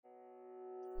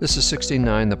This is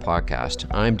 69 the podcast.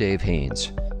 I'm Dave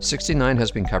Haynes. 69 has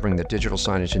been covering the digital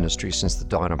signage industry since the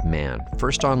dawn of man,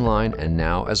 first online and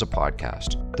now as a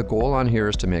podcast. The goal on here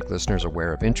is to make listeners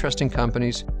aware of interesting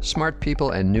companies, smart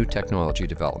people, and new technology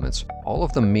developments, all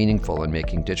of them meaningful in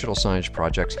making digital signage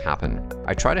projects happen.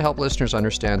 I try to help listeners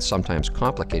understand sometimes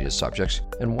complicated subjects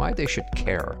and why they should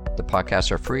care. The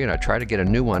podcasts are free and I try to get a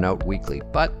new one out weekly,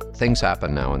 but things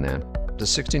happen now and then. The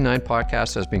 69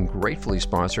 podcast has been gratefully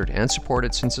sponsored and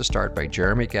supported since the start by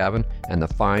Jeremy Gavin and the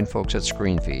fine folks at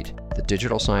ScreenFeed, the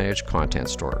digital signage content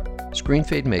store.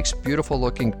 ScreenFeed makes beautiful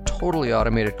looking, totally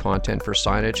automated content for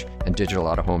signage and digital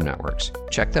out-of-home networks.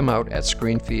 Check them out at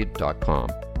screenfeed.com.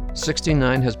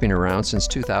 69 has been around since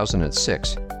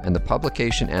 2006, and the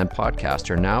publication and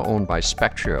podcast are now owned by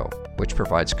Spectrio, which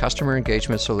provides customer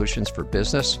engagement solutions for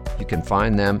business. You can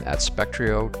find them at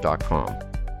spectrio.com.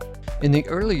 In the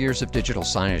early years of digital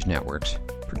signage networks,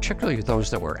 particularly those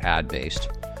that were ad-based,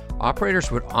 operators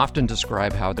would often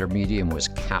describe how their medium was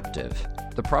captive.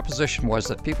 The proposition was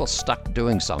that people stuck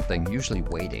doing something, usually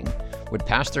waiting, would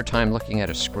pass their time looking at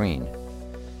a screen.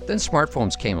 Then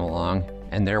smartphones came along,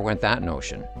 and there went that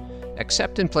notion.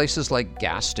 Except in places like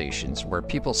gas stations, where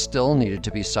people still needed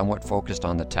to be somewhat focused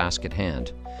on the task at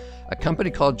hand. A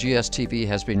company called GSTV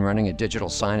has been running a digital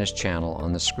signage channel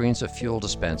on the screens of fuel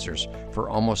dispensers for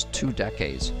almost 2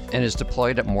 decades and is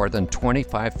deployed at more than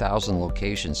 25,000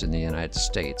 locations in the United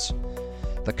States.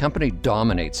 The company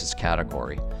dominates its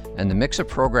category, and the mix of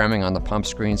programming on the pump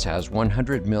screens has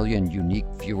 100 million unique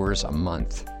viewers a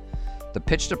month. The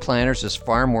pitch to planners is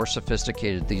far more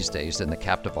sophisticated these days than the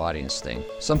captive audience thing.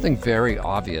 Something very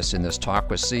obvious in this talk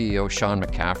with CEO Sean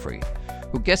McCaffrey,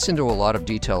 who gets into a lot of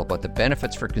detail about the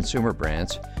benefits for consumer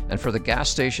brands and for the gas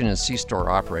station and C-store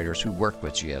operators who work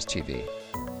with GSTV.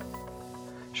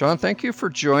 Sean, thank you for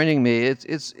joining me.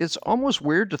 It's almost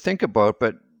weird to think about,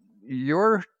 but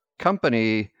your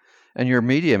company and your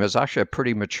medium is actually a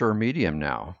pretty mature medium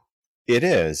now. It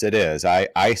is.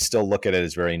 I still look at it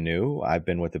as very new. I've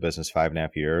been with the business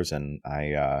 5.5 years, and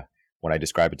when I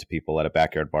describe it to people at a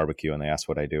backyard barbecue and they ask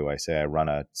what I do, I say I run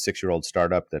a 6-year-old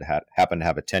startup that happened to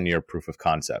have a 10-year proof of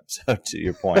concept. So to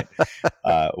your point,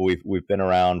 we've been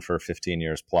around for 15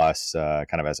 years plus,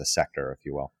 kind of as a sector, if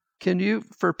you will. Can you,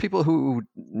 for people who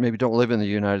maybe don't live in the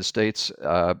United States,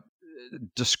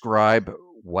 describe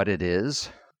what it is?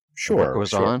 Sure. What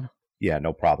goes on? Yeah,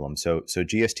 no problem. So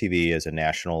GSTV is a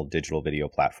national digital video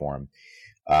platform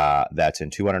that's in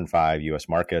 205 U.S.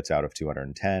 markets out of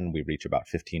 210. We reach about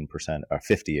 50%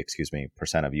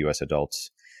 of U.S. adults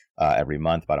every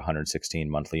month, about 116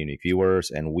 monthly unique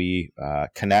viewers, and we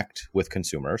connect with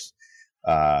consumers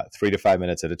 3 to 5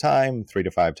 minutes at a time, 3 to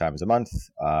 5 times a month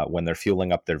when they're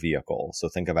fueling up their vehicle. So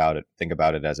think about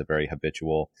it as a very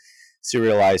habitual,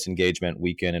 serialized engagement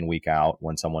week in and week out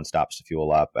when someone stops to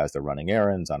fuel up as they're running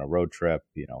errands, on a road trip,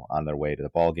 on their way to the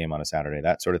ball game on a Saturday,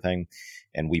 that sort of thing.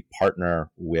 And we partner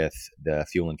with the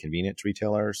fuel and convenience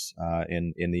retailers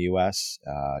in the U.S.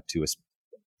 To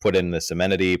put in this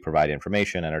amenity, provide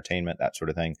information, entertainment, that sort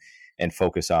of thing, and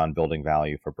focus on building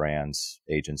value for brands,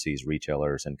 agencies,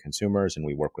 retailers, and consumers. And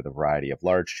we work with a variety of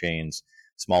large chains,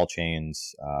 small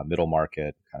chains, middle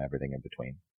market, kind of everything in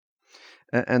between.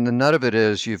 And the nut of it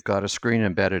is you've got a screen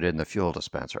embedded in the fuel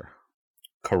dispenser.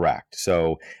 Correct.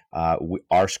 So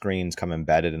our screens come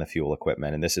embedded in the fuel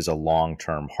equipment, and this is a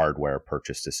long-term hardware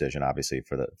purchase decision, obviously,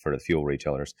 for the fuel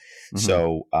retailers. Mm-hmm.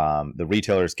 So the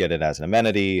retailers get it as an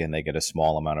amenity, and they get a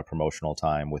small amount of promotional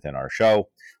time within our show.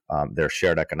 There's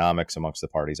shared economics amongst the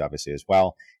parties, obviously, as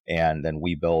well. And then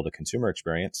we build a consumer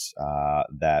experience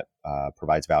that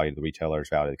provides value to the retailers,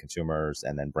 value to the consumers,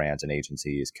 and then brands and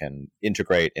agencies can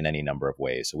integrate in any number of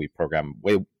ways. So we program,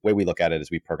 way we look at it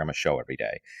is we program a show every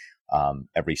day.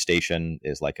 Every station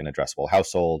is like an addressable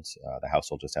household. The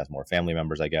household just has more family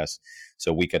members, I guess.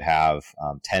 So we could have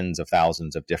tens of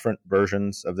thousands of different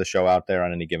versions of the show out there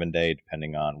on any given day,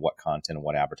 depending on what content and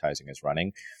what advertising is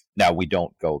running. Now, we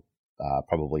don't go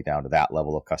probably down to that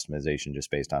level of customization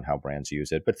just based on how brands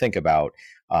use it. But think about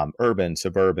urban,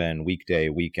 suburban, weekday,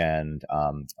 weekend,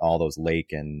 all those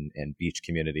lake and beach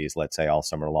communities, let's say all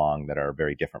summer long, that are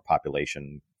very different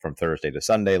population from Thursday to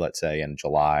Sunday, let's say in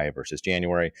July versus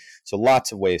January. So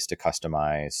lots of ways to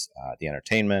customize the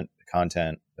entertainment, the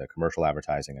content, the commercial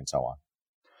advertising, and so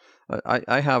on.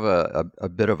 I have a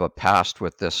bit of a past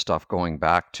with this stuff going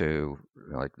back to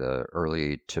like the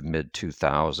early to mid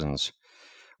 2000s.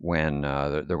 When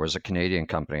there was a Canadian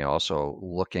company also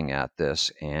looking at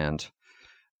this. And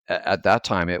at that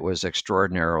time, it was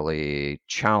extraordinarily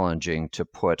challenging to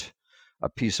put a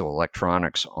piece of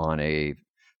electronics on a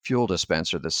fuel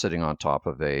dispenser that's sitting on top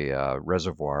of a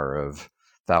reservoir of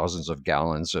thousands of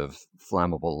gallons of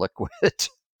flammable liquid.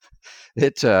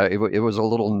 It was a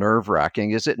little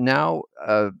nerve-wracking. Is it now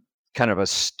kind of a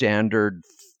standard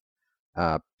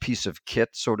piece of kit,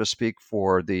 so to speak,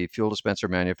 for the fuel dispenser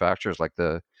manufacturers like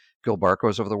the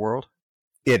Gilbarcos of the world?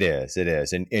 It is,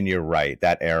 and you're right.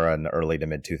 That era in the early to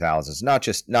mid 2000s,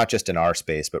 not just in our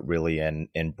space, but really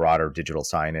in broader digital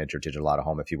signage or digital out of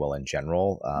home, if you will, in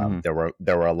general. There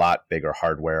were a lot bigger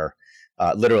hardware,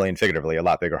 literally and figuratively, a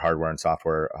lot bigger hardware and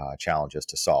software challenges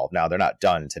to solve. Now they're not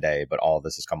done today, but all of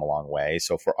this has come a long way.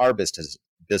 So for our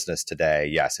business today,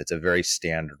 yes, it's a very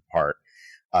standard part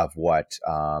of what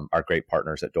our great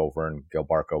partners at Dover and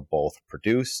Gilbarco both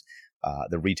produce.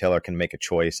 The retailer can make a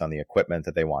choice on the equipment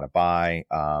that they want to buy,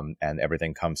 and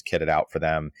everything comes kitted out for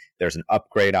them. There's an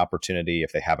upgrade opportunity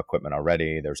if they have equipment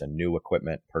already. There's a new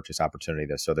equipment purchase opportunity.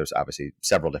 So there's obviously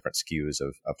several different SKUs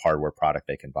of hardware product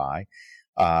they can buy.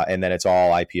 And then it's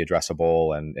all IP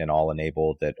addressable and all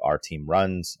enabled that our team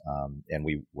runs. And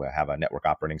we have a network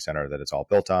operating center that it's all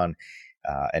built on.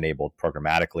 Enabled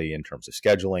programmatically in terms of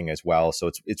scheduling as well.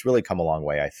 So it's really come a long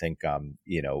way. I think,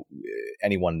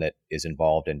 anyone that is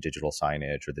involved in digital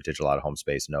signage or the digital out of home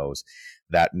space knows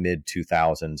that mid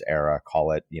 2000s era,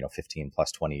 call it, 15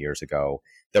 plus 20 years ago,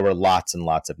 there were lots and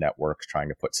lots of networks trying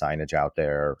to put signage out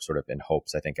there sort of in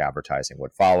hopes, I think, advertising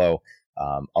would follow.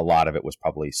 A lot of it was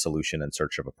probably solution in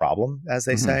search of a problem, as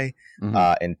they say.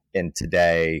 And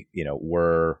today,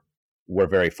 we're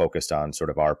very focused on sort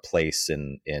of our place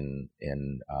in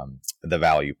the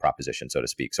value proposition, so to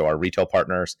speak. So our retail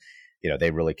partners,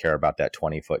 they really care about that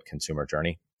 20-foot consumer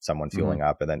journey, someone fueling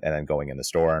up and then going in the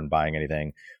store and buying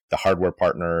anything. The hardware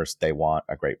partners, they want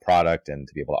a great product and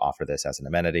to be able to offer this as an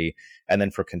amenity. And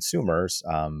then for consumers,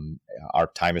 our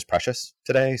time is precious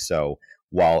today. So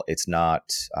while it's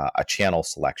not a channel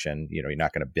selection, you're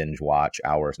not going to binge watch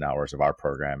hours and hours of our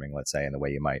programming, let's say, in the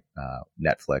way you might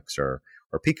Netflix or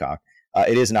Peacock.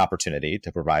 It is an opportunity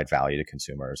to provide value to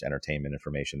consumers, entertainment,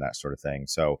 information, that sort of thing.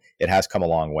 So it has come a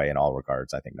long way in all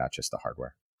regards, I think, not just the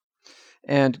hardware.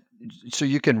 And so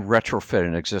you can retrofit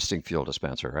an existing fuel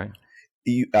dispenser, right?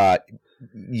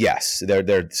 Yes,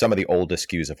 they're some of the oldest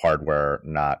SKUs of hardware,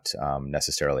 not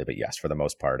necessarily, but yes, for the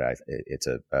most part, it's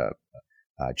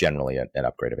generally an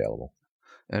upgrade available.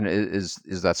 And is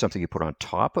that something you put on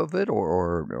top of it,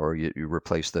 or you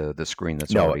replace the screen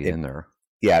that's already in there?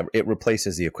 Yeah, it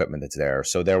replaces the equipment that's there.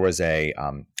 So there was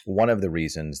one of the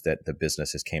reasons that the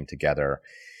businesses came together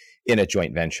in a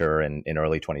joint venture in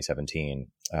early 2017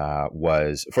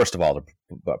 was, first of all, to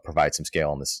provide some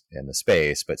scale in the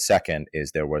space. But second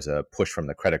is there was a push from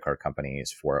the credit card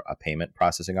companies for a payment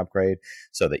processing upgrade.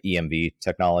 So the EMV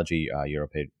technology,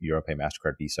 Europay,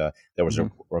 MasterCard, Visa, there was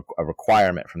a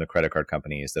requirement from the credit card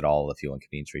companies that all the fuel and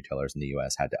convenience retailers in the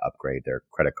U.S. had to upgrade their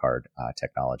credit card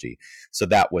technology. So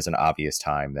that was an obvious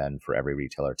time then for every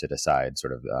retailer to decide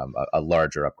sort of a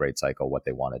larger upgrade cycle, what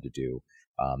they wanted to do.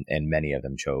 And many of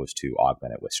them chose to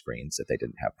augment it with screens that they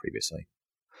didn't have previously.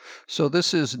 So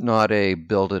this is not a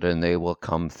build it and they will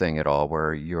come thing at all,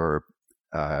 where you're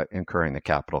incurring the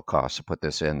capital costs to put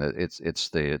this in. It's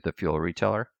the fuel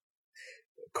retailer?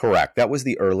 Correct. That was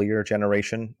the earlier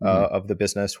generation of the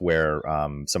business, where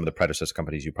some of the predecessor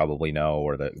companies you probably know,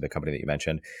 or the company that you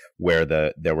mentioned, where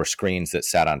there were screens that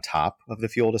sat on top of the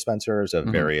fuel dispensers of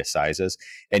various sizes,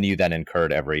 and you then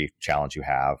incurred every challenge you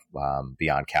have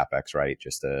beyond CapEx, right?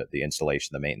 Just the installation,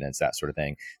 the maintenance, that sort of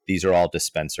thing. These are all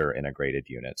dispenser integrated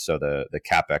units, so the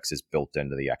CapEx is built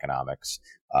into the economics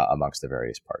amongst the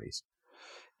various parties.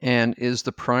 And is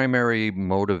the primary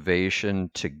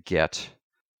motivation to get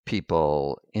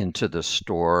people into the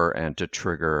store and to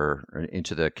trigger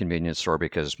into the convenience store,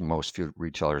 because most food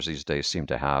retailers these days seem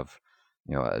to have,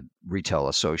 a retail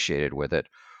associated with it,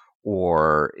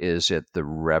 or is it the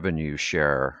revenue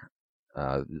share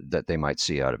that they might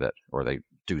see out of it, or they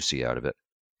do see out of it?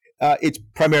 It's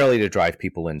primarily to drive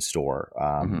people in store.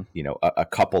 A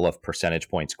couple of percentage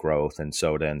points growth in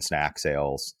soda and snack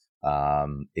sales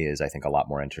is, I think, a lot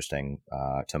more interesting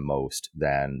to most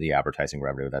than the advertising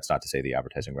revenue. That's not to say the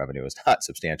advertising revenue is not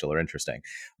substantial or interesting,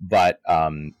 but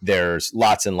there's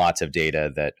lots and lots of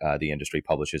data that the industry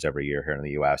publishes every year here in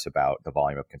the U.S. about the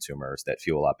volume of consumers that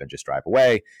fuel up and just drive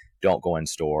away, don't go in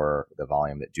store, the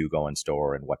volume that do go in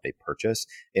store, and what they purchase.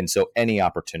 And so any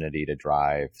opportunity to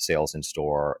drive sales in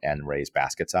store and raise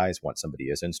basket size once somebody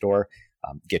is in store,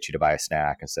 get you to buy a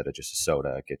snack instead of just a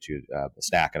soda, get you a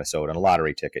snack and a soda and a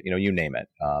lottery ticket, you name it,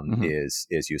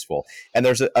 is useful. And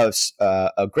there's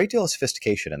a great deal of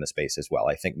sophistication in the space as well.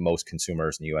 I think most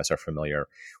consumers in the U.S. are familiar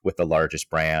with the largest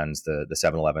brands, the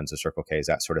 7-Elevens, the Circle Ks,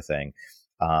 that sort of thing.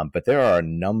 But there are a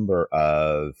number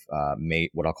of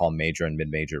what I'll call major and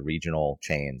mid-major regional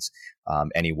chains,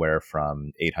 anywhere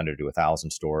from 800 to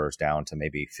 1,000 stores down to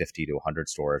maybe 50 to 100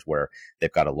 stores, where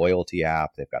they've got a loyalty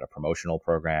app, they've got a promotional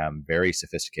program, very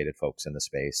sophisticated folks in the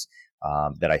space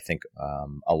that I think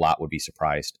a lot would be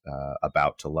surprised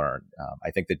about to learn.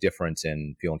 I think the difference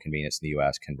in fuel and convenience in the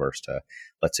U.S. converse to,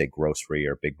 let's say, grocery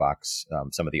or big box,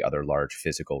 some of the other large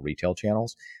physical retail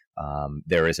channels.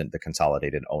 There isn't the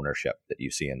consolidated ownership that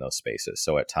you see in those spaces.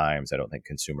 So at times, I don't think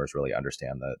consumers really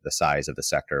understand the size of the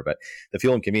sector. But the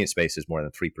fuel and convenience space is more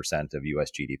than 3% of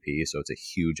U.S. GDP. So it's a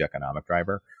huge economic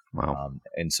driver. Wow.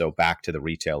 And so back to the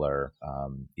retailer,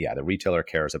 the retailer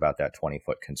cares about that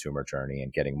 20-foot consumer journey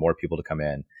and getting more people to come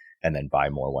in and then buy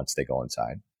more once they go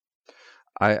inside.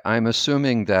 I'm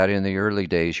assuming that in the early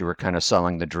days you were kind of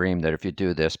selling the dream that if you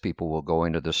do this, people will go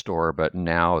into the store. But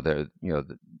now there's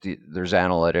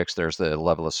analytics, there's the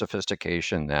level of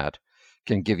sophistication that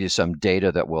can give you some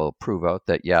data that will prove out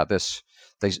that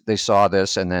they saw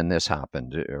this and then this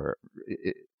happened.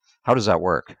 How does that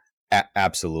work?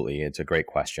 Absolutely. It's a great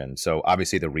question. So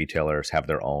obviously the retailers have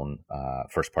their own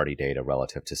first party data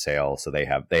relative to sales. So they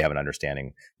have an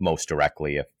understanding most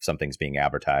directly if something's being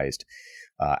advertised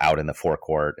out in the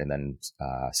forecourt and then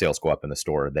sales go up in the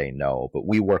store, they know. But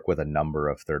we work with a number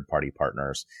of third party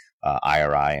partners,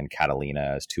 IRI and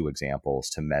Catalina as two examples,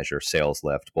 to measure sales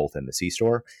lift both in the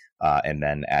C-store and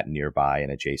then at nearby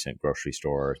and adjacent grocery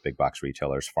stores, big box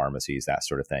retailers, pharmacies, that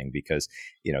sort of thing. Because,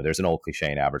 there's an old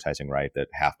cliche in advertising, right, that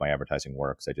half my advertising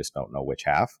works. I just don't know which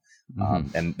half.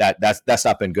 Mm-hmm. And that's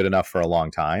not been good enough for a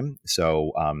long time.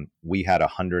 So we had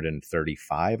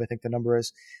 135, I think the number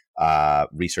is,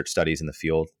 research studies in the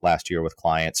field last year with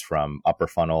clients, from upper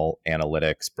funnel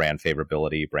analytics, brand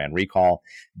favorability, brand recall,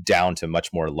 down to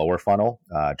much more lower funnel,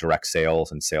 direct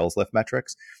sales and sales lift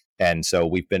metrics. And so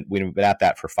we've been at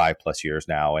that for 5+ years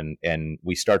now, and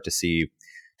we start to see,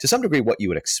 to some degree, what you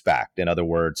would expect. In other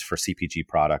words, for CPG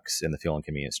products in the fuel and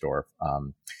convenience store,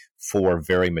 for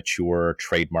very mature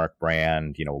trademark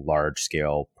brand, large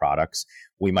scale products,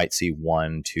 we might see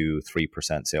 1 to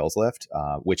 3% sales lift,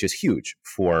 which is huge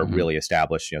for really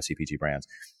established, CPG brands.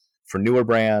 For newer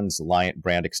brands,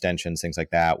 brand extensions, things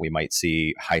like that, we might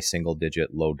see high single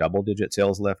digit, low double digit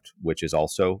sales lift, which is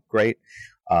also great.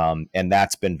 And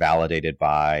that's been validated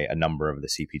by a number of the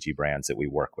CPG brands that we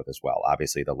work with as well.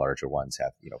 Obviously, the larger ones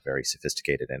have, very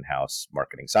sophisticated in-house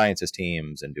marketing sciences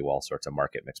teams and do all sorts of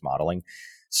market mix modeling.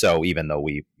 So even though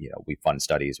we fund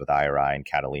studies with IRI and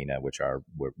Catalina,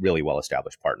 we're really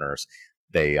well-established partners,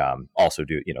 they also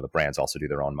do, the brands also do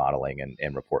their own modeling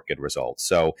and report good results.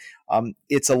 So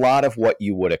it's a lot of what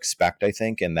you would expect, I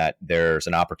think, in that there's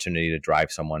an opportunity to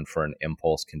drive someone for an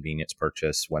impulse convenience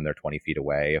purchase when they're 20 feet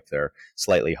away, if they're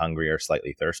slightly hungry or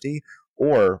slightly thirsty.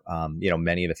 Or,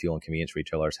 many of the fuel and convenience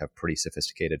retailers have pretty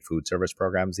sophisticated food service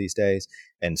programs these days.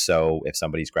 And so if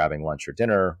somebody's grabbing lunch or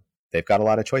dinner, they've got a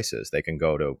lot of choices. They can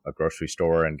go to a grocery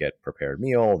store and get prepared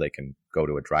meal. They can go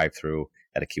to a drive-through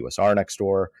at a QSR next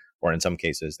door. Or in some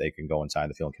cases, they can go inside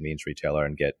the fuel and convenience retailer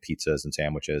and get pizzas and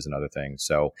sandwiches and other things.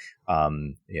 So,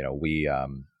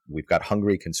 we've got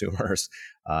hungry consumers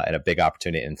and a big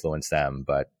opportunity to influence them.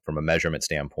 But from a measurement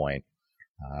standpoint,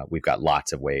 we've got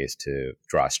lots of ways to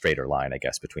draw a straighter line, I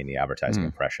guess, between the advertising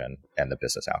impression and the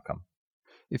business outcome.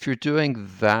 If you're doing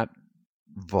that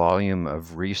volume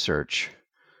of research,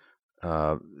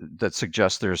 that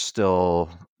suggests there's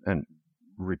still, and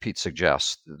repeat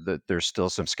suggests that there's still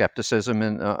some skepticism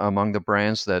among the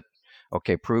brands that,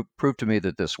 okay, prove to me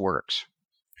that this works.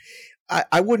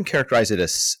 I wouldn't characterize it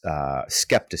as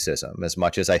skepticism as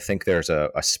much as I think there's a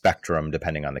spectrum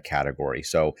depending on the category.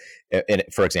 So,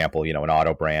 for example, an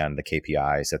auto brand, the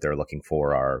KPIs that they're looking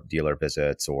for are dealer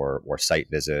visits or site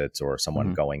visits or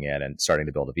someone going in and starting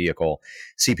to build a vehicle.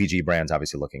 CPG brands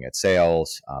obviously looking at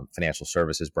sales, financial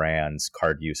services brands,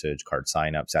 card usage, card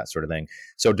signups, that sort of thing.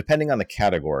 So depending on the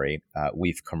category,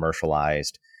 we've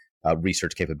commercialized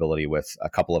research capability with a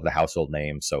couple of the household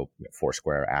names. So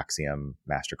Foursquare, Axiom,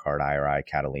 MasterCard, IRI,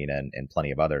 Catalina, and plenty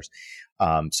of others.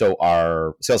 So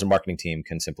our sales and marketing team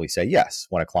can simply say yes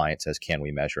when a client says, can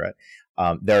we measure it?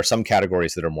 There are some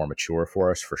categories that are more mature for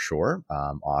us, for sure.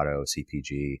 Auto,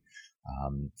 CPG,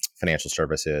 financial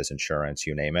services, insurance,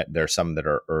 you name it. There's some that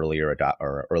are earlier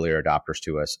adopters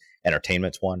to us.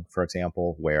 Entertainment's one, for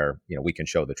example, where we can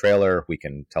show the trailer, we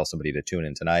can tell somebody to tune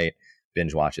in tonight,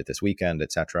 binge watch it this weekend,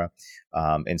 etc.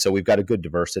 And so we've got a good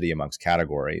diversity amongst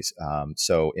categories.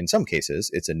 So in some cases,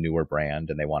 it's a newer brand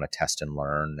and they want to test and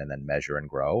learn and then measure and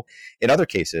grow. In other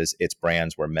cases, it's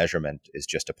brands where measurement is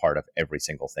just a part of every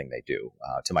single thing they do,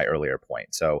 to my earlier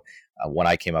point. So when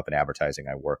I came up in advertising,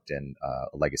 I worked in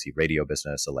a legacy radio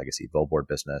business, a legacy billboard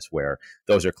business, where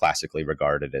those are classically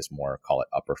regarded as more, call it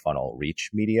upper funnel reach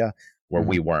media, where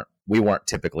we weren't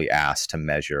typically asked to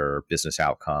measure business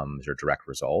outcomes or direct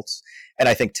results. And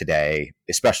I think today,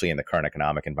 especially in the current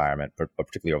economic environment, but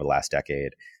particularly over the last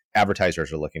decade,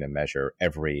 advertisers are looking to measure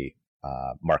every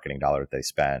marketing dollar that they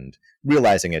spend,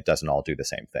 realizing it doesn't all do the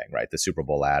same thing, right? The Super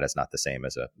Bowl ad is not the same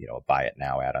as a buy it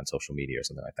now ad on social media or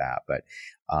something like that. But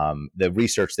the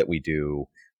research that we do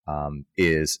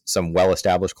is some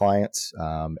well-established clients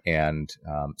and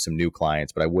some new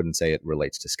clients, but I wouldn't say it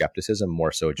relates to skepticism,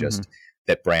 more so just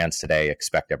that brands today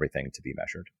expect everything to be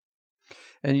measured.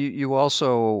 And you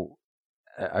also,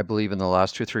 I believe in the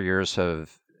last 2-3 years,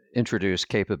 have introduced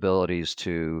capabilities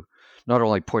to not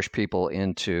only push people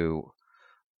into,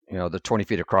 the 20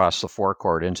 feet across the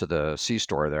forecourt into the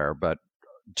C-store there, but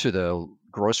to the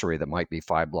grocery that might be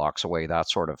 5 blocks away, that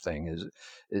sort of thing.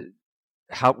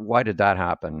 Why did that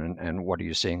happen, and what are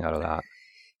you seeing out of that?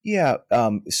 Yeah.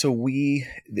 So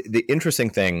the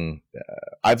interesting thing,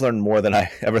 I've learned more than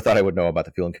I ever thought I would know about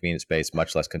the fuel and convenience space,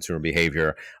 much less consumer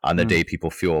behavior on the day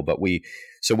people fuel. But we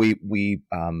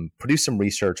produced some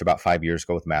research about 5 years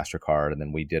ago with MasterCard, and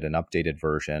then we did an updated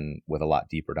version with a lot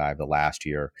deeper dive the last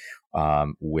year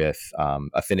with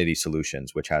Affinity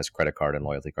Solutions, which has credit card and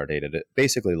loyalty card data to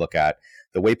basically look at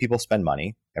the way people spend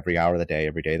money every hour of the day,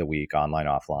 every day of the week, online,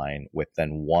 offline, with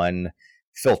then one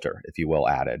filter, if you will,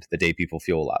 added the day people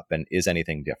fuel up. And is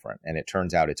anything different? And it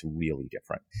turns out it's really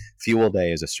different. Fuel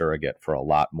day is a surrogate for a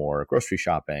lot more grocery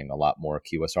shopping, a lot more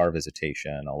QSR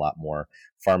visitation, a lot more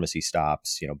pharmacy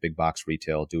stops, big box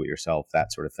retail, do it yourself,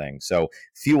 that sort of thing. So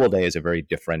fuel day is a very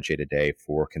differentiated day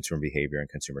for consumer behavior and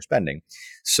consumer spending.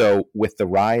 So with the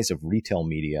rise of retail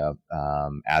media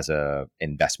as a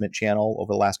investment channel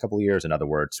over the last couple of years, in other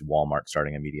words, Walmart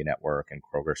starting a media network and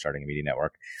Kroger starting a media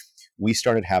network, we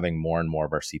started having more and more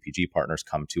of our CPG partners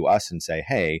come to us and say,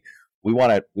 hey, we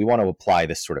want to apply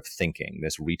this sort of thinking,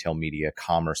 this retail media,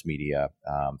 commerce media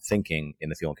thinking in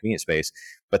the fuel and convenience space,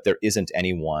 but there isn't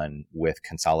anyone with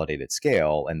consolidated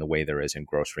scale in the way there is in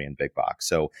grocery and big box.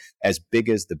 So as big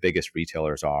as the biggest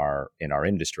retailers are in our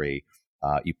industry,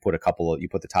 you put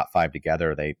the top 5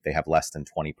 together, they have less than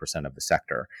 20% of the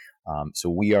sector.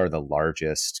 So we are the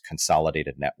largest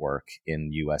consolidated network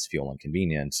in U.S. fuel and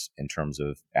convenience in terms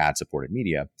of ad-supported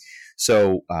media.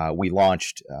 So we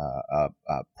launched a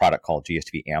product called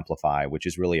GSTV Amplify, which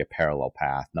is really a parallel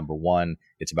path. Number one,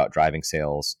 it's about driving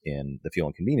sales in the fuel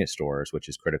and convenience stores, which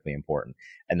is critically important.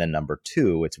 And then number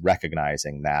two, it's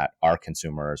recognizing that our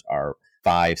consumers are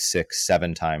 5, 6,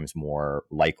 7 times more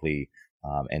likely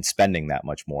and spending that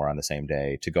much more on the same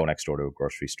day to go next door to a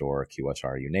grocery store, a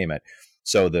QSR, you name it.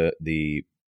 So the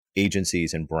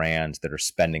agencies and brands that are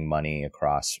spending money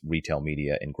across retail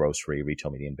media and grocery,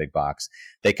 retail media and big box,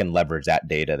 they can leverage that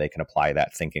data. They can apply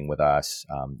that thinking with us.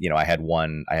 I had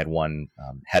one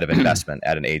head of investment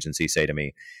at an agency say to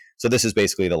me, so this is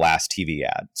basically the last TV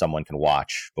ad someone can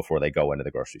watch before they go into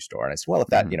the grocery store. And I said, well, if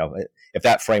that, if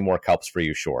that framework helps for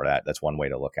you, sure, that's one way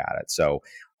to look at it. So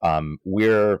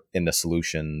we're in the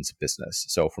solutions business.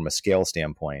 So from a scale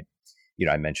standpoint,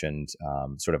 I mentioned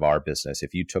sort of our business.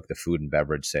 If you took the food and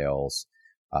beverage sales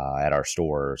at our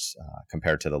stores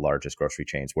compared to the largest grocery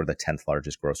chains, we're the 10th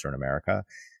largest grocer in America.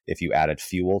 If you added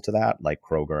fuel to that, like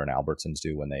Kroger and Albertsons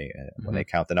do when they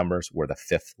count the numbers, we're the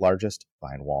 5th largest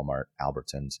behind Walmart,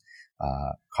 Albertsons,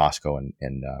 Costco,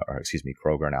 and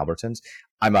Kroger and Albertsons.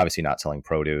 I'm obviously not selling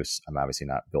produce. I'm obviously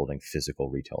not building physical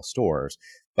retail stores,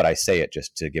 but I say it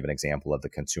just to give an example of the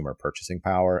consumer purchasing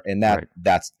power. And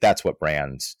that's what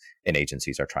brands and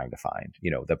agencies are trying to find,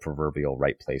 the proverbial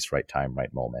right place, right time,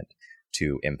 right moment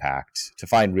to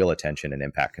find real attention and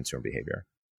impact consumer behavior.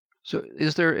 So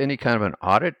is there any kind of an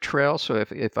audit trail? So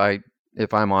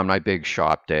if I'm on my big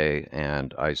shop day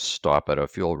and I stop at a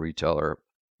fuel retailer,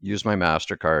 use my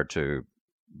MasterCard to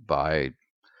buy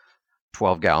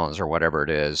 12 gallons or whatever it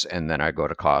is, and then I go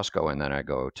to Costco, and then I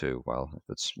go to, well, if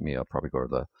it's me, I'll probably go to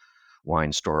the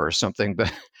wine store or something.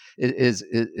 But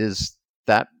is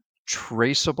that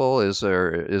traceable? Is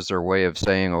there a way of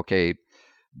saying, okay,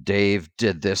 Dave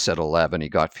did this at 11, he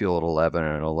got fuel at 11,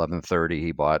 and at 11:30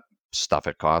 he bought stuff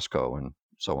at Costco, and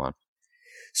so on?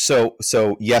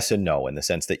 So yes and no, in the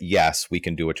sense that yes, we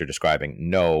can do what you're describing.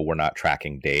 No, we're not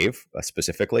tracking Dave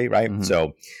specifically, right? Mm-hmm.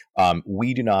 So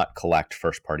we do not collect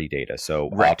first party data. So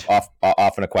right.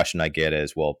 Often a question I get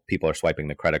is, well, people are swiping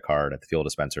the credit card at the fuel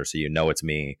dispenser, so it's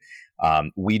me.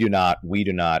 We do not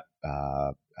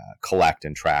collect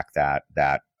and track that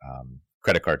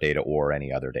credit card data or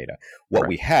any other data.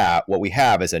 Right. What we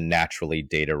have is a naturally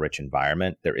data-rich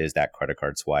environment. There is that credit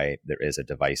card swipe. There is a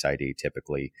device ID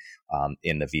typically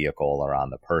in the vehicle or on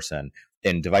the person.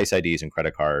 And device IDs and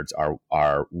credit cards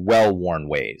are well-worn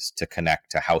ways to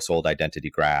connect to household identity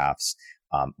graphs,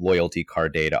 loyalty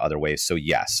card data, other ways. So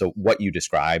yes, so what you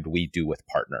described, we do with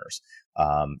partners.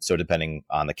 So depending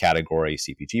on the category,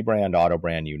 CPG brand, auto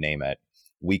brand, you name it,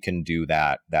 we can do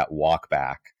that walk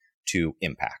back to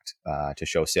impact, to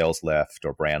show sales lift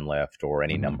or brand lift or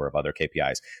any number of other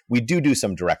KPIs. We do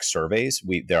some direct surveys.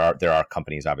 There are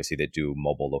companies obviously that do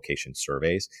mobile location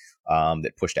surveys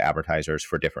that push to advertisers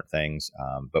for different things.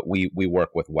 But we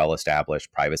work with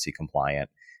well-established, privacy compliant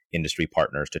industry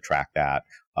partners to track that,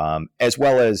 as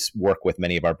well as work with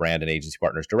many of our brand and agency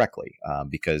partners directly,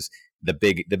 because the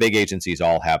big agencies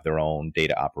all have their own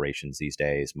data operations these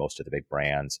days. Most of the big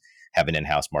brands have an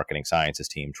in-house marketing sciences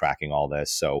team tracking all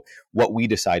this. So what we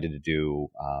decided to do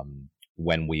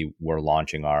when we were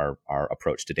launching our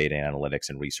approach to data analytics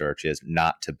and research is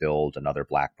not to build another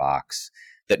black box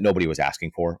that nobody was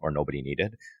asking for or nobody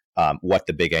needed. What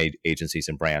the big agencies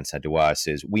and brands said to us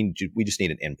is we just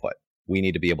need an input. We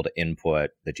need to be able to input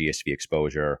the GSTV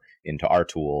exposure into our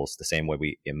tools the same way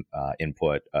we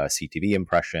input a CTV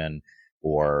impression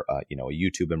or a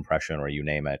YouTube impression or you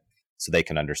name it, so they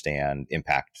can understand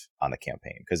impact on the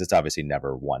campaign, because it's obviously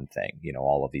never one thing.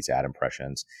 All of these ad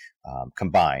impressions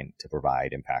combine to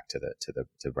provide impact to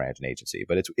the brand and agency.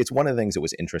 But it's one of the things that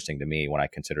was interesting to me when I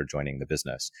considered joining the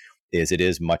business is it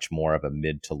is much more of a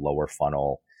mid to lower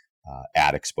funnel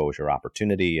ad exposure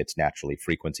opportunity. It's naturally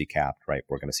frequency capped, right?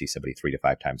 We're going to see somebody 3 to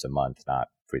 5 times a month, not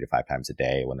 3 to 5 times a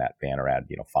day when that banner ad,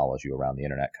 follows you around the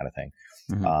internet kind of thing.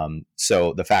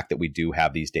 So the fact that we do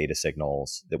have these data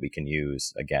signals that we can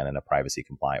use, again, in a privacy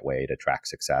compliant way to track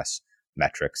success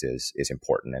metrics is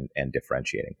important and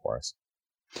differentiating for us.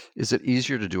 Is it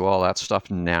easier to do all that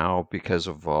stuff now because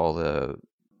of all the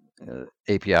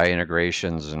API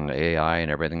integrations and AI and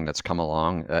everything that's come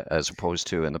along, as opposed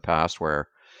to in the past where,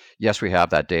 yes, we have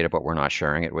that data, but we're not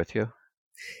sharing it with you?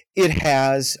 It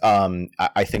has,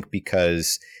 I think,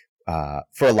 because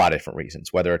for a lot of different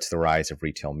reasons, whether it's the rise of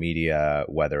retail media,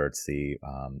 whether it's the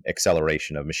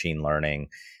acceleration of machine learning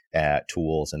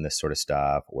tools and this sort of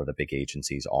stuff, or the big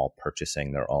agencies all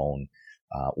purchasing their own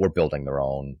or building their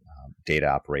own data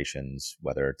operations,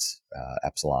 whether it's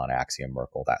Epsilon, Axiom,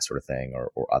 Merkle, that sort of thing,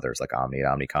 or others like Omni and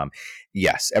Omnicom.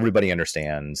 Yes, everybody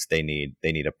understands they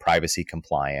need a privacy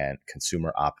compliant,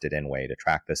 consumer opted in way to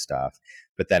track this stuff.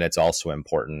 But then it's also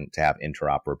important to have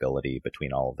interoperability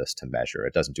between all of this to measure.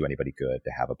 It doesn't do anybody good to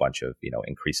have a bunch of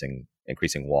increasing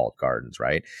walled gardens,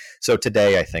 right? So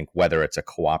today, I think whether it's a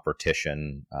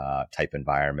cooperation type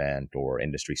environment or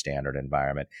industry standard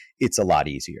environment, it's a lot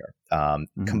easier.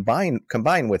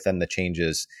 Combine with then the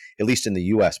changes, at least in the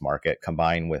U.S. market,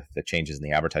 combined with the changes in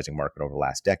the advertising market over the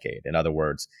last decade. In other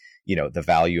words, the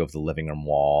value of the living room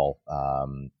wall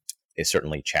is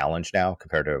certainly challenged now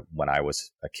compared to when I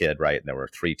was a kid, right? And there were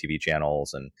 3 TV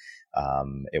channels and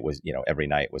it was, every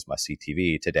night was must-see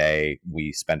TV. Today,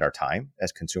 we spend our time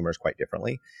as consumers quite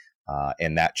differently.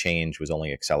 And that change was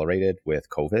only accelerated with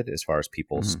COVID as far as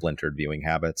people's splintered viewing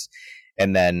habits.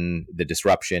 And then the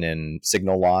disruption in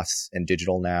signal loss and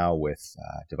digital now with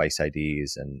device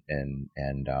IDs and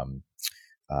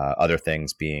other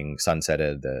things being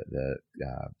sunsetted, the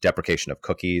deprecation of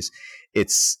cookies,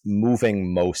 it's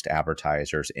moving most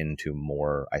advertisers into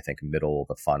more, I think, middle of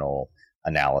the funnel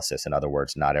analysis. In other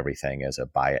words, not everything is a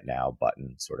buy it now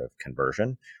button sort of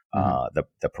conversion,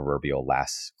 the proverbial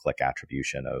last click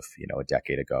attribution of, a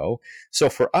decade ago. So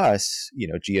for us,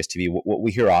 GSTV, what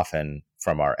we hear often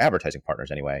from our advertising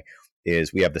partners anyway,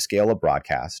 is we have the scale of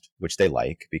broadcast, which they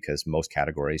like because most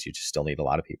categories, you just still need a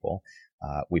lot of people.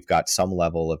 We've got some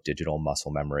level of digital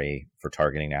muscle memory for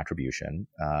targeting attribution.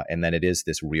 And then it is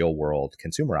this real world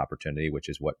consumer opportunity, which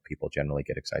is what people generally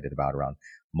get excited about around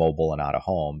mobile and out of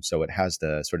home. So it has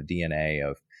the sort of DNA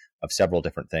of several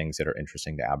different things that are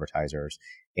interesting to advertisers.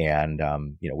 And,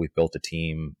 we've built a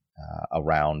team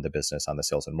around the business on the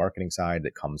sales and marketing side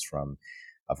that comes from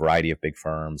a variety of big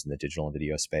firms in the digital and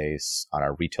video space. On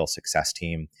our retail success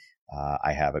team,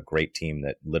 I have a great team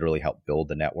that literally helped build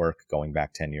the network going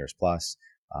back 10 years plus.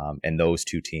 And those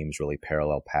two teams really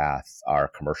parallel path our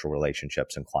commercial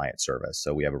relationships and client service.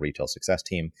 So we have a retail success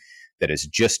team that is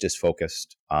just as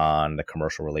focused on the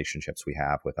commercial relationships we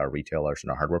have with our retailers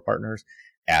and our hardware partners,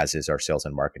 as is our sales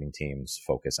and marketing team's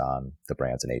focus on the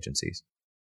brands and agencies.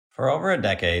 For over a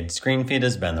decade, ScreenFeed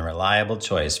has been the reliable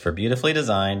choice for beautifully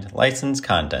designed, licensed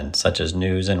content such as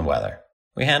news and weather.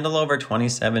 We handle over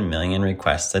 27 million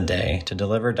requests a day to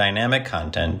deliver dynamic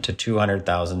content to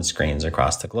 200,000 screens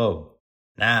across the globe.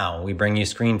 Now we bring you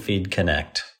ScreenFeed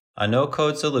Connect, a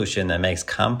no-code solution that makes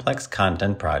complex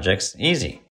content projects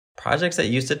easy. Projects that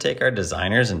used to take our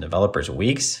designers and developers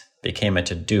weeks became a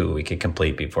to-do we could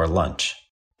complete before lunch.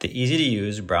 The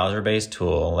easy-to-use browser-based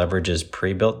tool leverages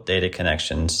pre-built data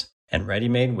connections and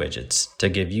ready-made widgets to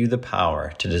give you the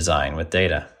power to design with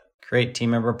data. Create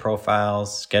team member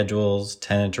profiles, schedules,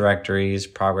 tenant directories,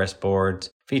 progress boards,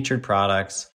 featured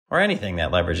products, or anything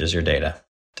that leverages your data.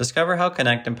 Discover how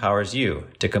Connect empowers you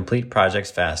to complete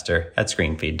projects faster at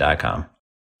screenfeed.com.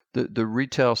 The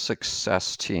retail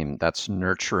success team that's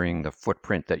nurturing the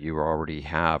footprint that you already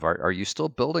have, are you still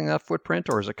building that footprint,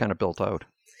 or is it kind of built out?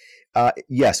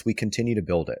 Yes, we continue to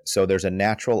build it. So there's a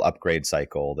natural upgrade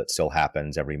cycle that still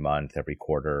happens every month, every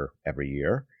quarter, every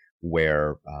year,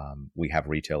 where we have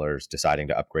retailers deciding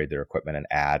to upgrade their equipment and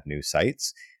add new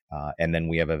sites. And then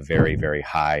we have a very, very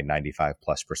high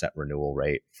 95+% renewal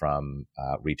rate from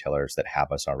retailers that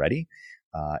have us already.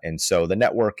 And so the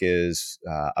network is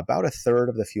about a third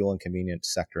of the fuel and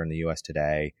convenience sector in the US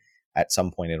today. At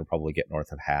some point, it'll probably get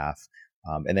north of half.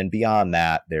 And then beyond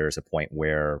that, there's a point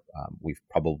where we've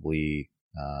probably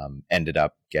ended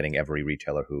up getting every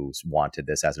retailer who's wanted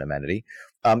this as an amenity,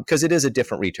 because it is a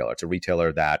different retailer. It's a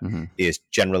retailer that is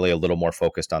generally a little more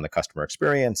focused on the customer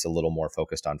experience, a little more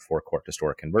focused on forecourt to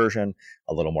store conversion,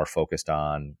 a little more focused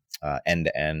on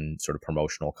end-to-end sort of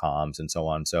promotional comms and so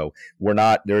on. So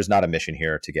there's not a mission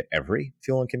here to get every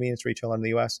fuel and convenience retailer in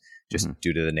the US, just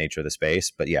due to the nature of the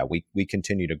space. But yeah, we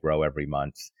continue to grow every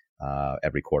month,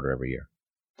 every quarter, every year.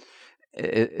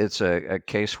 It's a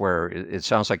case where it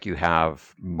sounds like you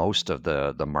have most of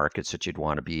the markets that you'd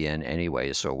want to be in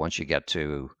anyway. So once you get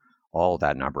to all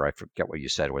that number, I forget what you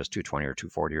said, it was 220 or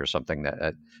 240 or something,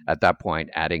 that at that point,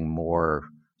 adding more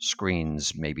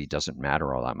screens maybe doesn't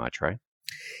matter all that much, right?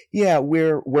 Yeah,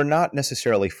 we're not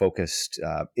necessarily focused.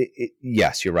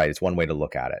 Yes, you're right. It's one way to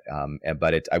look at it.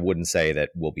 But I wouldn't say that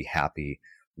we'll be happy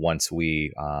once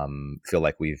we feel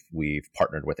like we've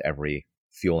partnered with every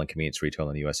fuel and convenience retailer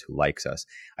in the US who likes us.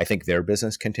 I think their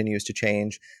business continues to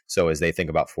change. So as they think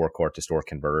about forecourt to store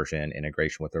conversion,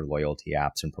 integration with their loyalty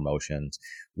apps and promotions,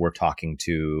 we're talking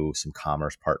to some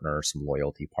commerce partners, some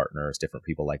loyalty partners, different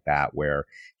people like that, where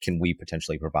can we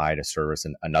potentially provide a service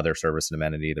and another service and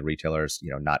amenity? The retailers,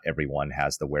 not everyone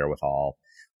has the wherewithal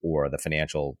or the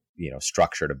financial,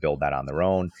 structure to build that on their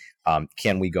own.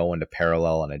 Can we go into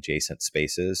parallel and adjacent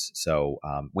spaces? So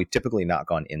we've typically not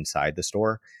gone inside the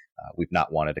store. We've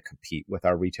not wanted to compete with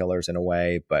our retailers in a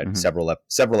way, but several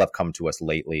have come to us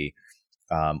lately,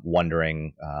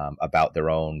 wondering about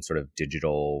their own sort of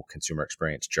digital consumer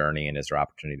experience journey, and is there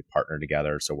opportunity to partner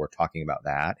together? So we're talking about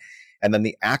that. And then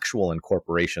the actual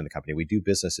incorporation of the company, we do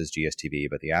business as GSTV,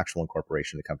 but the actual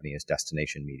incorporation of the company is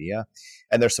Destination Media.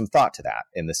 And there's some thought to that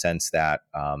in the sense that,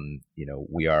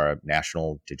 we are a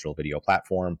national digital video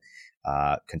platform,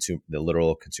 the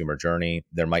literal consumer journey.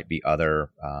 There might be other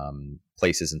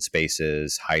places and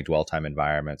spaces, high dwell time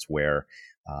environments where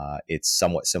it's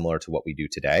somewhat similar to what we do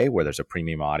today, where there's a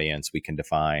premium audience. We can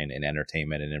define an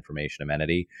entertainment and information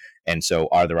amenity. And so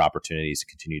are there opportunities to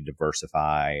continue to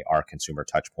diversify our consumer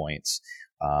touch points,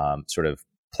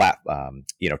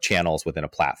 channels within a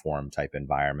platform type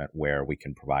environment where we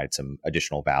can provide some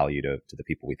additional value to the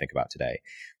people we think about today,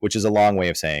 which is a long way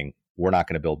of saying we're not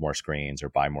going to build more screens or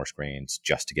buy more screens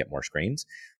just to get more screens.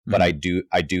 But I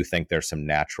do think there's some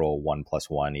natural 1 +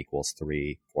 1 =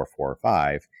 3 or 4 or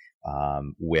 5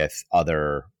 with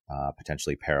other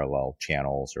potentially parallel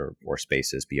channels or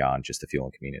spaces beyond just the fuel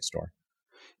and convenience store.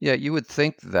 Yeah, you would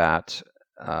think that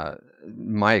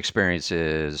my experience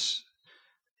is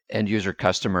end user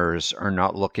customers are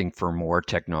not looking for more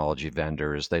technology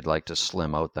vendors. They'd like to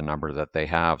slim out the number that they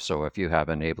have. So if you have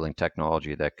enabling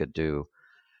technology that could do,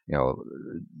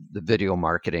 the video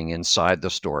marketing inside the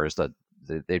stores, that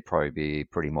they'd probably be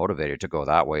pretty motivated to go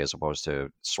that way as opposed to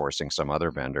sourcing some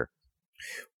other vendor.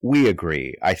 We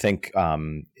agree. I think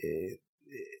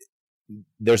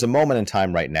there's a moment in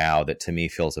time right now that to me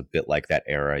feels a bit like that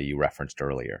era you referenced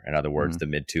earlier. In other words, the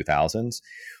mid 2000s,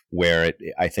 where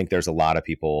I think there's a lot of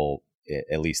people,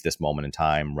 at least this moment in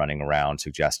time, running around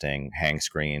suggesting hang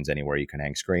screens anywhere you can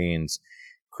hang screens,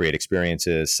 create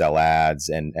experiences, sell ads,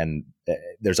 and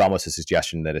there's almost a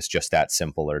suggestion that it's just that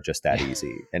simple or just that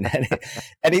easy. And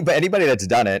anybody that's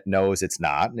done it knows it's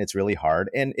not, and it's really hard.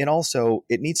 And also,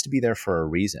 it needs to be there for a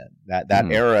reason.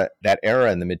 That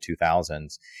era in the mid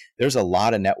 2000s, there's a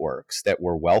lot of networks that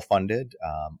were well funded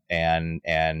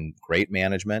and great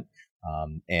management.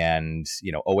 And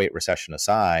 2008 recession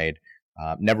aside,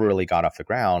 never really got off the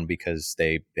ground because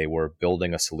they were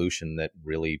building a solution that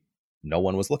really no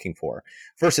one was looking for.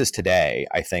 Versus today,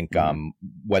 I think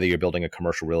whether you're building a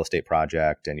commercial real estate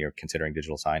project and you're considering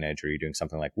digital signage, or you're doing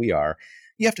something like we are,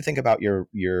 you have to think about your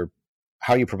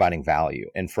how are you providing value?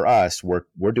 And for us,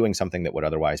 we're doing something that would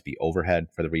otherwise be overhead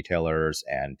for the retailers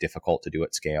and difficult to do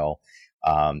at scale.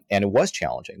 And it was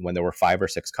challenging when there were 5 or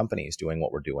 6 companies doing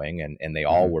what we're doing, and they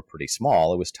all were pretty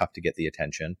small. It was tough to get the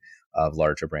attention of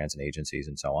larger brands and agencies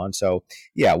and so on. So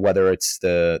yeah, whether it's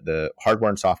the hardware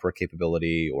and software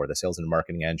capability or the sales and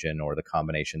marketing engine or the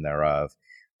combination thereof,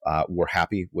 we're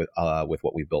happy with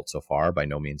what we've built so far. By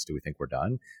no means do we think we're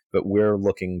done, but we're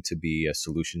looking to be a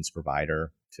solutions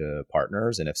provider to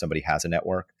partners. And if somebody has a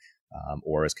network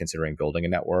or is considering building a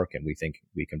network and we think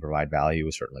we can provide value,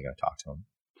 we're certainly going to talk to them.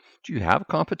 Do you have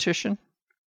competition?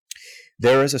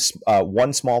 There is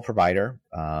one small provider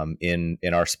in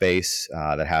our space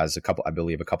that has a couple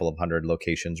of hundred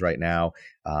locations right now.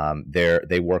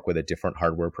 They work with a different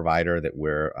hardware provider that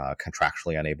we're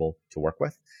contractually unable to work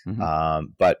with.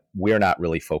 But we're not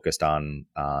really focused on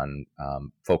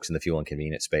folks in the fuel and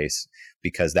convenience space,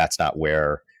 because that's not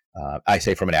where I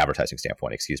say from an advertising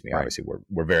standpoint, excuse me. Right. Obviously,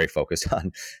 we're very focused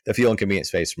on the fuel and convenience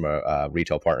space from a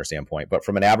retail partner standpoint. But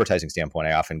from an advertising standpoint,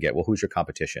 I often get, well, who's your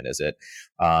competition? Is it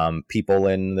people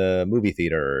in the movie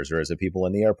theaters, or is it people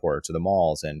in the airports or the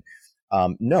malls? And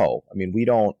no, I mean, we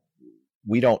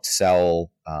don't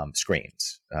sell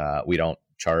screens. We don't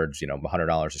charge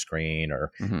 $100 a screen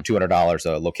or $200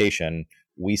 a location.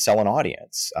 We sell an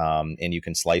audience, and you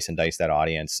can slice and dice that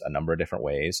audience a number of different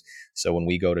ways. So when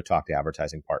we go to talk to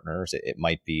advertising partners, it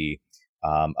might be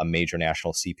a major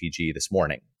national CPG this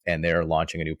morning, and they're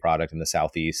launching a new product in the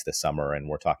Southeast this summer, and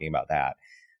we're talking about that.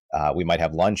 We might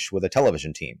have lunch with a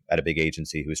television team at a big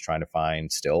agency who's trying to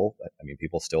find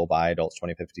people still buy Adults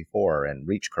 2054 and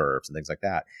reach curves and things like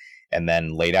that. And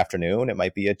then late afternoon, it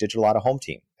might be a digital out-of-home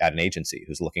team at an agency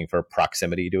who's looking for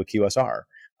proximity to a QSR.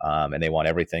 And they want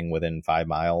everything within 5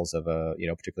 miles of a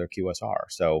particular QSR.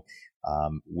 So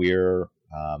we're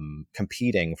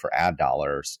competing for ad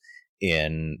dollars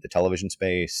in the television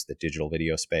space, the digital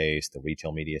video space, the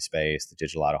retail media space, the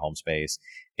digital out-of-home space.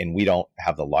 And we don't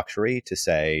have the luxury to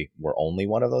say we're only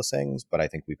one of those things, but I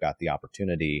think we've got the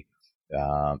opportunity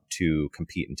to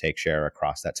compete and take share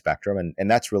across that spectrum.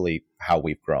 And that's really how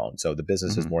we've grown. So the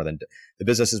business is more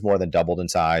than doubled in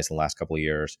size in the last couple of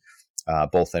years.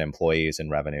 Both in employees and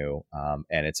revenue,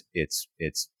 and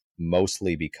it's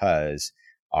mostly because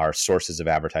our sources of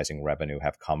advertising revenue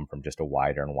have come from just a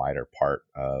wider and wider part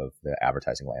of the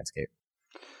advertising landscape.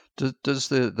 Does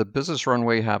the business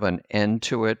runway have an end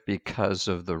to it because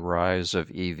of the rise of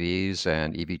EVs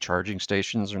and EV charging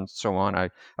stations and so on? I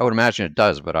would imagine it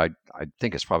does, but I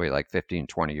think it's probably like 15,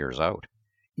 20 years out.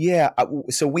 Yeah,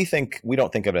 so we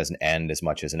don't think of it as an end as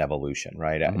much as an evolution,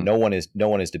 right? No one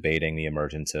is debating the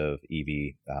emergence of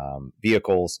EV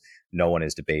vehicles. No one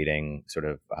is debating sort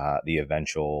of the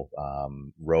eventual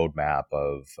roadmap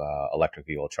of electric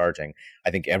vehicle charging.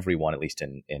 I think everyone, at least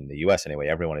in the U.S. anyway,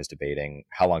 everyone is debating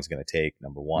how long it's going to take.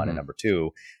 Number one, and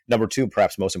number two,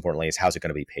 perhaps most importantly, is how's it going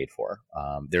to be paid for?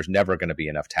 There's never going to be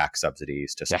enough tax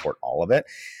subsidies to support all of it.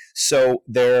 So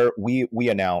we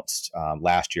announced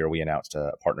last year, we announced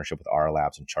a partnership with R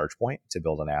Labs and ChargePoint to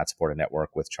build an ad-supported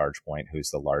network with ChargePoint,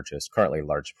 who's currently the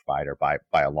largest provider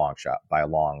by a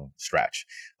long stretch,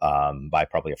 by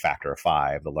probably a factor of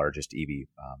 5, the largest EV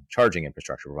charging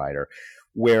infrastructure provider,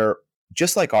 where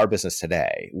just like our business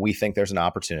today, we think there's an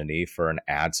opportunity for an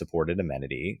ad-supported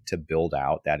amenity to build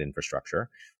out that infrastructure.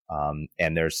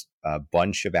 And there's a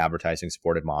bunch of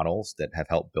advertising-supported models that have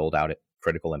helped build out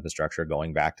critical infrastructure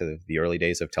going back to the early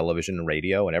days of television and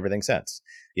radio and everything since.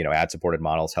 Ad-supported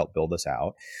models help build this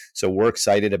out. So we're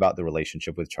excited about the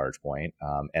relationship with ChargePoint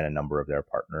and a number of their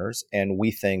partners. And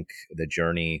we think the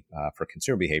journey for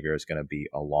consumer behavior is going to be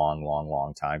a long, long,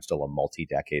 long time, still a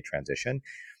multi-decade transition.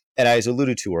 And as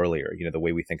alluded to earlier, the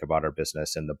way we think about our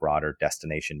business in the broader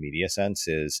destination media sense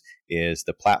is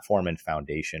the platform and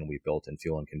foundation we built in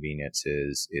fuel and convenience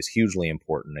is hugely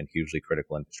important and hugely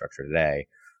critical infrastructure today.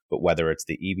 But whether it's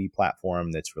the EV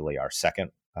platform that's really our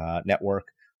second network,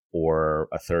 or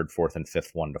a third, fourth, and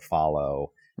fifth one to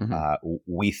follow,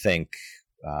 we think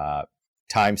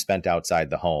time spent outside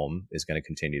the home is going to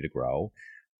continue to grow.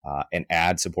 An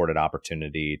ad-supported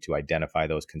opportunity to identify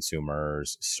those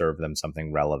consumers, serve them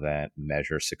something relevant,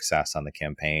 measure success on the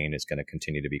campaign is going to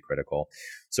continue to be critical.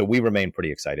 So we remain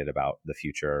pretty excited about the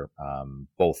future,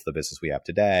 both the business we have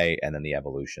today and then the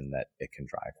evolution that it can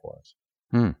drive for us.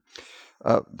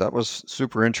 That was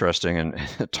super interesting,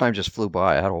 and time just flew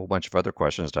by. I had a whole bunch of other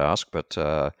questions to ask, but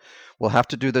we'll have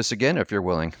to do this again if you're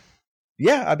willing.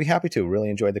 Yeah, I'd be happy to. Really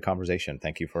enjoyed the conversation.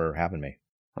 Thank you for having me.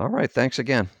 All right. Thanks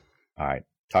again. All right.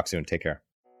 Talk soon. Take care.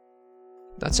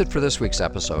 That's it for this week's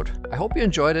episode. I hope you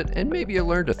enjoyed it and maybe you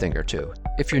learned a thing or two.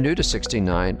 If you're new to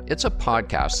 69, it's a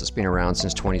podcast that's been around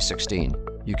since 2016.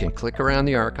 You can click around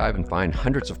the archive and find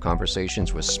hundreds of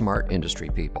conversations with smart industry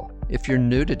people. If you're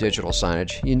new to digital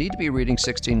signage, you need to be reading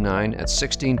 16.9 at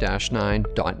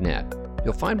 16-9.net.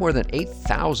 You'll find more than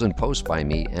 8,000 posts by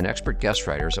me and expert guest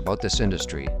writers about this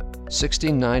industry.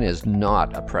 16.9 is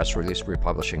not a press release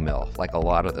republishing mill like a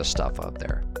lot of the stuff out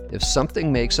there. If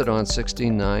something makes it on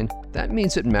 16.9, that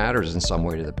means it matters in some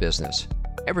way to the business.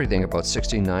 Everything about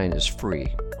 16.9 is free.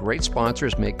 Great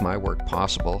sponsors make my work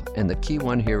possible, and the key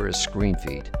one here is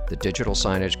ScreenFeed, the digital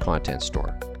signage content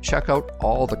store. Check out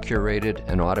all the curated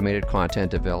and automated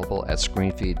content available at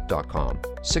screenfeed.com.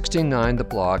 16.9, the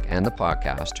blog, and the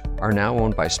podcast are now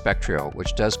owned by Spectrio,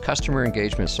 which does customer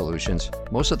engagement solutions,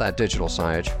 most of that digital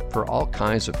signage, for all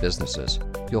kinds of businesses.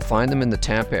 You'll find them in the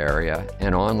Tampa area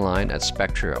and online at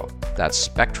Spectrio. That's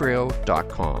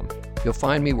spectrio.com. You'll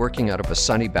find me working out of a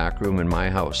sunny back room in my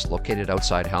house, located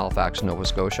outside Halifax, Nova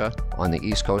Scotia, on the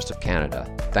east coast of Canada.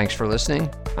 Thanks for listening.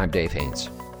 I'm Dave Haynes.